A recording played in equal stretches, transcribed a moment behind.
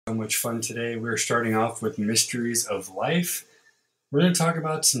So much fun today. We're starting off with Mysteries of Life. We're going to talk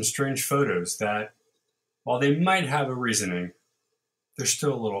about some strange photos that, while they might have a reasoning, they're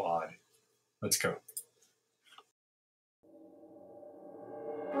still a little odd. Let's go.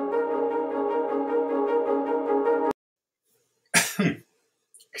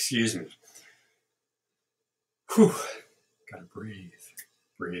 Excuse me. Whew. Gotta breathe.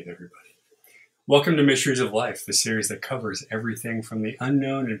 Breathe, everybody. Welcome to Mysteries of Life, the series that covers everything from the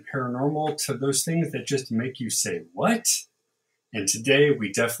unknown and paranormal to those things that just make you say, what? And today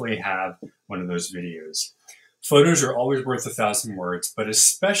we definitely have one of those videos. Photos are always worth 1,000 words, but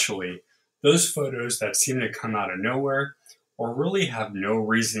especially those photos that seem to come out of nowhere or really have no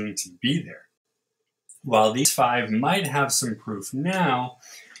reason to be there. While these 5 might have some proof now,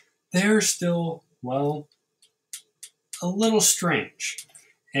 they're still, well, a little strange.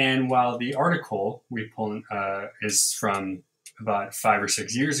 And while the article we pulled is from about 5 or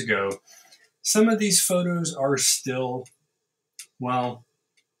 6 years ago, some of these photos are still, well,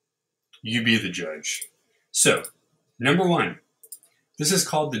 you be the judge. So, number 1, this is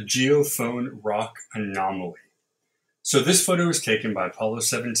called the Geophone Rock Anomaly. So this photo was taken by Apollo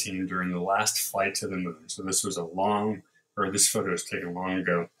 17 during the last flight to the moon. So this photo was taken long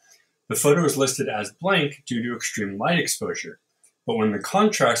ago. The photo is listed as blank due to extreme light exposure. But when the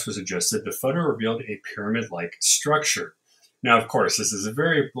contrast was adjusted, the photo revealed a pyramid-like structure. Now, of course, this is a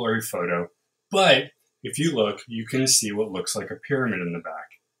very blurry photo, but if you look, you can see what looks like a pyramid in the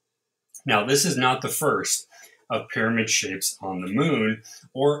back. Now, this is not the first of pyramid shapes on the moon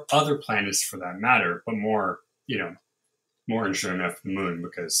or other planets for that matter, but more interesting enough the moon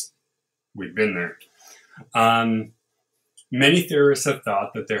because we've been there. Many theorists have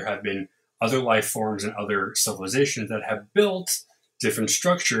thought that there have been other life forms and other civilizations that have built different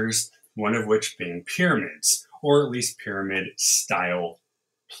structures, one of which being pyramids, or at least pyramid-style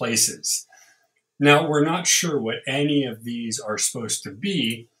places. Now, we're not sure what any of these are supposed to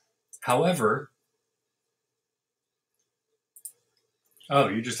be. However, oh,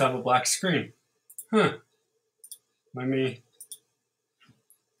 you just have a black screen. Huh. Let me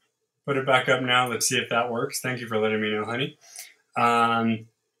put it back up now. Let's see if that works. Thank you for letting me know, honey.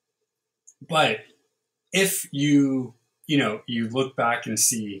 But if you look back and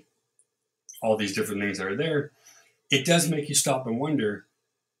see all these different things that are there, it does make you stop and wonder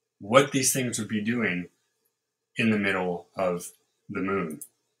what these things would be doing in the middle of the moon.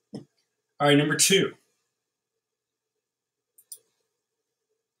 All right, number 2.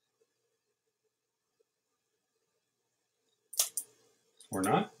 Or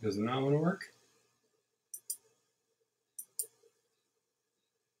not? Does it not want to work?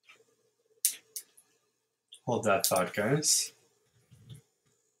 Hold that thought, guys.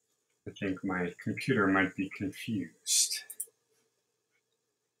 I think my computer might be confused.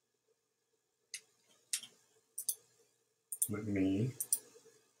 Let me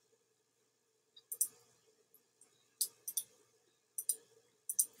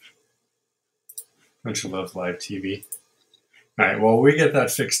Don't you love live TV? All right, well, we get that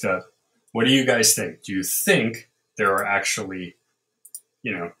fixed up. What do you guys think? Do you think there are actually,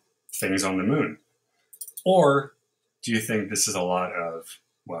 things on the moon? Or do you think this is a lot of,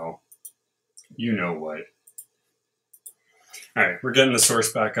 well, you know what? All right, we're getting the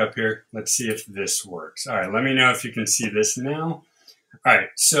source back up here. Let's see if this works. All right, let me know if you can see this now. All right,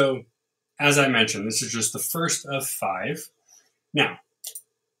 so as I mentioned, this is just the first of 5. Now,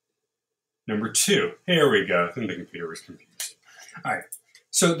 number 2. Here we go. I think the computer was confused. All right,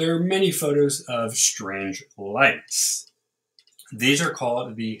 so there are many photos of strange lights. These are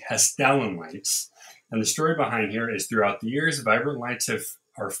called the Hestellan lights. And the story behind here is throughout the years, vibrant lights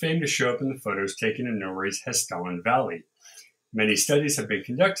are famed to show up in the photos taken in Norway's Hestellan Valley. Many studies have been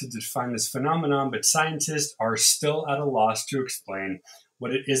conducted to define this phenomenon, but scientists are still at a loss to explain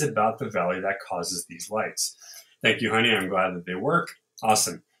what it is about the valley that causes these lights. Thank you, honey. I'm glad that they work.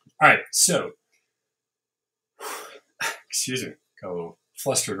 Awesome. All right, so, excuse me, got a little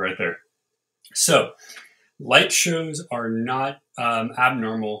flustered right there. So, light shows are not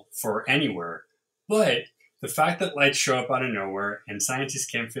abnormal for anywhere, but the fact that lights show up out of nowhere and scientists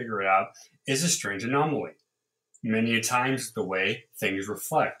can't figure it out is a strange anomaly. Many a times the way things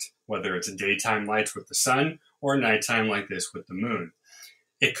reflect, whether it's daytime lights with the sun or nighttime like this with the moon.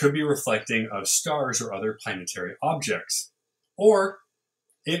 It could be reflecting of stars or other planetary objects. Or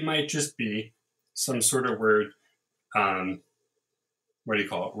it might just be some sort of weird,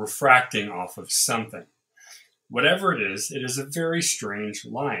 refracting off of something. Whatever it is a very strange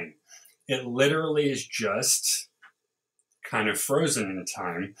line. It literally is just kind of frozen in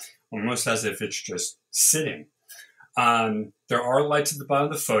time, almost as if it's just sitting. There are lights at the bottom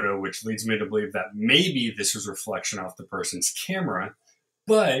of the photo, which leads me to believe that maybe this was reflection off the person's camera.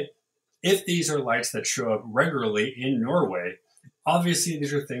 But if these are lights that show up regularly in Norway, obviously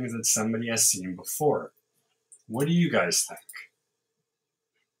these are things that somebody has seen before. What do you guys think?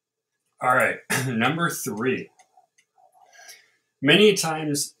 All right, number 3. Many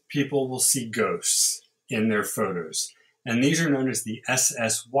times people will see ghosts in their photos, and these are known as the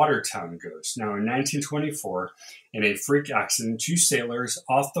SS Watertown ghost. Now, in 1924, in a freak accident, 2 sailors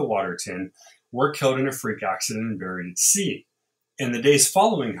off the Waterton were killed in a freak accident and buried at sea. In the days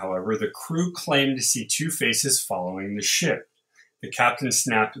following, however, the crew claimed to see 2 faces following the ship. The captain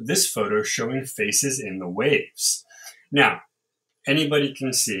snapped this photo showing faces in the waves. Now, anybody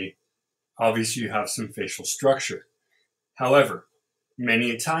can see, obviously you have some facial structure. However,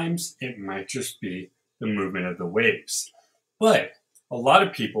 many times it might just be the movement of the waves. But a lot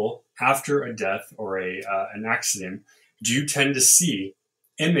of people, after a death or an accident, do tend to see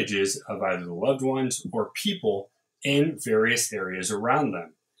images of either the loved ones or people in various areas around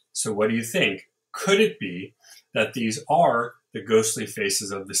them. So what do you think? Could it be that these are the ghostly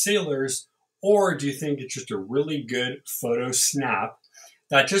faces of the sailors, or do you think it's just a really good photo snap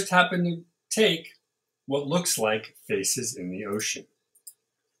that just happened to take what looks like faces in the ocean?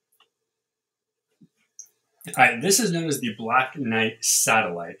 All right, this is known as the Black Knight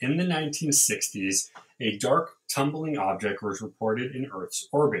satellite. In the 1960s, a dark, tumbling object was reported in Earth's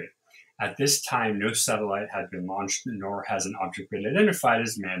orbit. At this time, no satellite had been launched, nor has an object been identified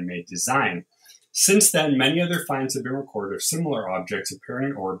as man-made design. Since then, many other finds have been recorded of similar objects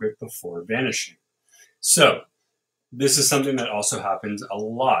appearing in orbit before vanishing. So, this is something that also happens a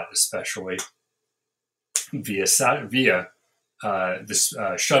lot, especially via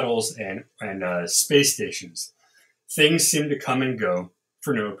the shuttles and space stations. Things seem to come and go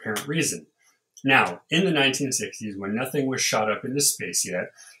for no apparent reason. Now, in the 1960s, when nothing was shot up into space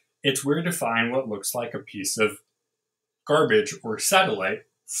yet, it's weird to find what looks like a piece of garbage or satellite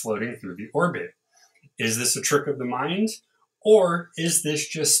floating through the orbit. Is this a trick of the mind? Or is this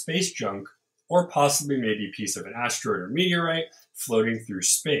just space junk, or possibly maybe a piece of an asteroid or meteorite floating through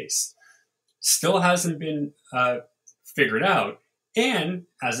space? Still hasn't been figured out. And,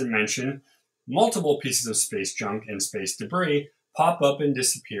 as I mentioned, multiple pieces of space junk and space debris pop up and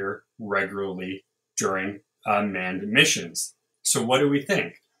disappear regularly during manned missions. So what do we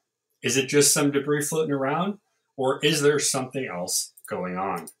think? Is it just some debris floating around, or is there something else going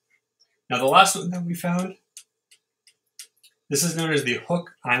on? Now, the last one that we found, this is known as the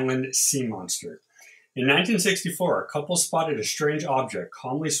Hook Island sea monster. In 1964, a couple spotted a strange object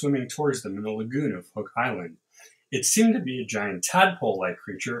calmly swimming towards them in the lagoon of Hook Island. It seemed to be a giant tadpole-like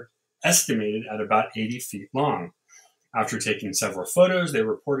creature, estimated at about 80 feet long. After taking several photos, they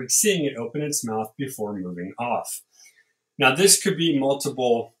reported seeing it open its mouth before moving off. Now, this could be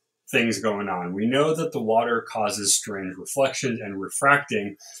multiple things going on. We know that the water causes strange reflections and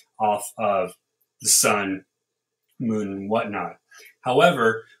refracting off of the sun, moon, and whatnot.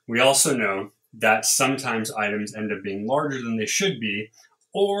 However, we also know that sometimes items end up being larger than they should be,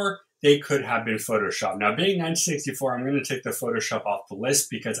 or they could have been photoshopped. Now, being 1964, I'm going to take the Photoshop off the list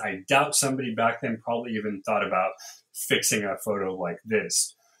because I doubt somebody back then probably even thought about fixing a photo like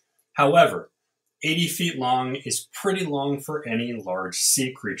this. However, 80 feet long is pretty long for any large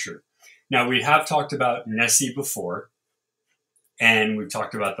sea creature. Now, we have talked about Nessie before, and we've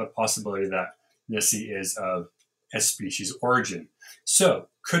talked about the possibility that Nessie is of a species origin. So,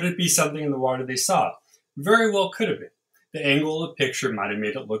 could it be something in the water they saw? Very well could have been. The angle of the picture might have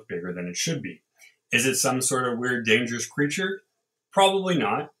made it look bigger than it should be. Is it some sort of weird, dangerous creature? Probably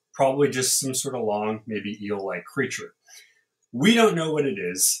not. Probably just some sort of long, maybe eel-like creature. We don't know what it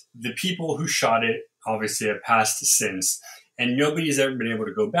is. The people who shot it obviously have passed since, and nobody's ever been able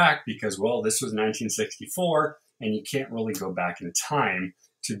to go back because, well, this was 1964, and you can't really go back in time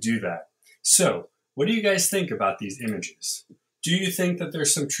to do that. So, what do you guys think about these images? Do you think that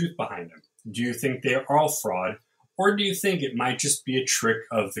there's some truth behind them? Do you think they are all fraud? Or do you think it might just be a trick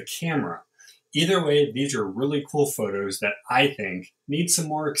of the camera? Either way, these are really cool photos that I think need some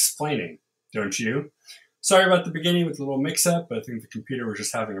more explaining, don't you? Sorry about the beginning with a little mix-up, but I think the computer was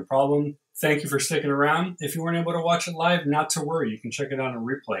just having a problem. Thank you for sticking around. If you weren't able to watch it live, not to worry. You can check it on a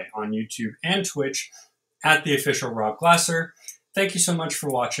replay on YouTube and Twitch at the official Rob Glasser. Thank you so much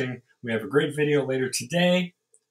for watching. We have a great video later today,